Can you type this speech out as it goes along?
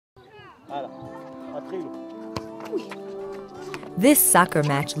This soccer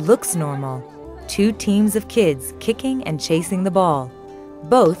match looks normal. Two teams of kids kicking and chasing the ball,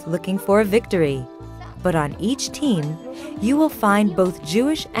 both looking for a victory. But on each team, you will find both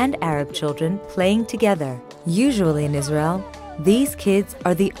Jewish and Arab children playing together. Usually in Israel, these kids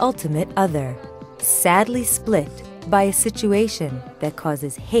are the ultimate other, sadly split by a situation that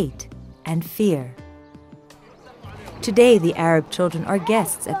causes hate and fear. Today, the Arab children are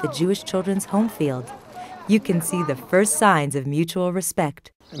guests at the Jewish children's home field. You can see the first signs of mutual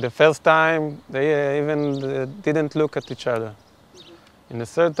respect. The first time, they even didn't look at each other. In the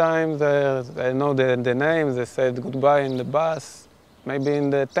third time, they know the names, they said goodbye in the bus. Maybe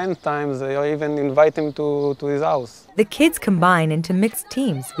in the 10th time, they even invite him to his house. The kids combine into mixed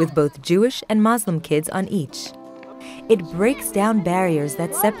teams with both Jewish and Muslim kids on each. It breaks down barriers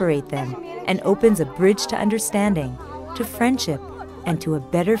that separate them and opens a bridge to understanding, to friendship, and to a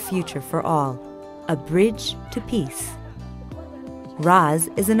better future for all. A bridge to peace. Raz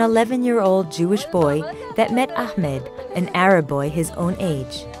is an 11-year-old Jewish boy that met Ahmed, an Arab boy his own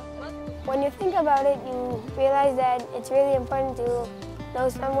age. When you think about it, you realize that it's really important to know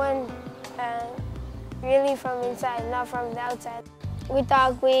someone really from inside, not from the outside. We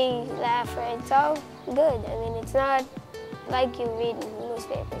talk, we laugh, it's all good. I mean, it's not like you read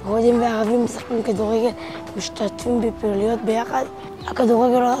newspapers. יהודים וערבים משחקים כדורגל, משתתפים בפעילויות ביחד.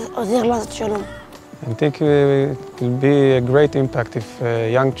 הכדורגל עוזר לעשות שלום. I think it will be a great impact if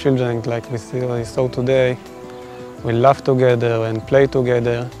young children, like we saw today, will laugh together and play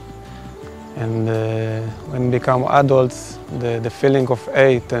together. And when they become adults, the feeling of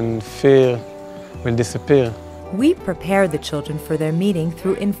hate and fear will disappear. We prepare the children for their meeting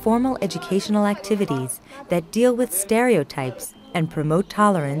through informal educational activities that deal with stereotypes and promote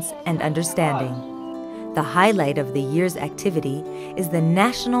tolerance and understanding. The highlight of the year's activity is the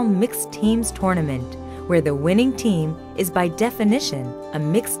National Mixed Teams Tournament, where the winning team is by definition a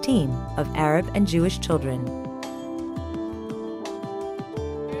mixed team of Arab and Jewish children.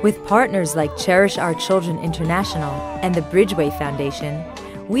 With partners like Cherish Our Children International and the Bridgeway Foundation,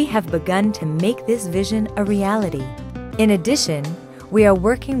 we have begun to make this vision a reality. In addition, we are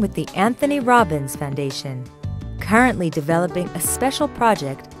working with the Anthony Robbins Foundation, currently developing a special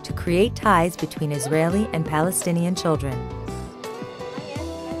project to create ties between Israeli and Palestinian children.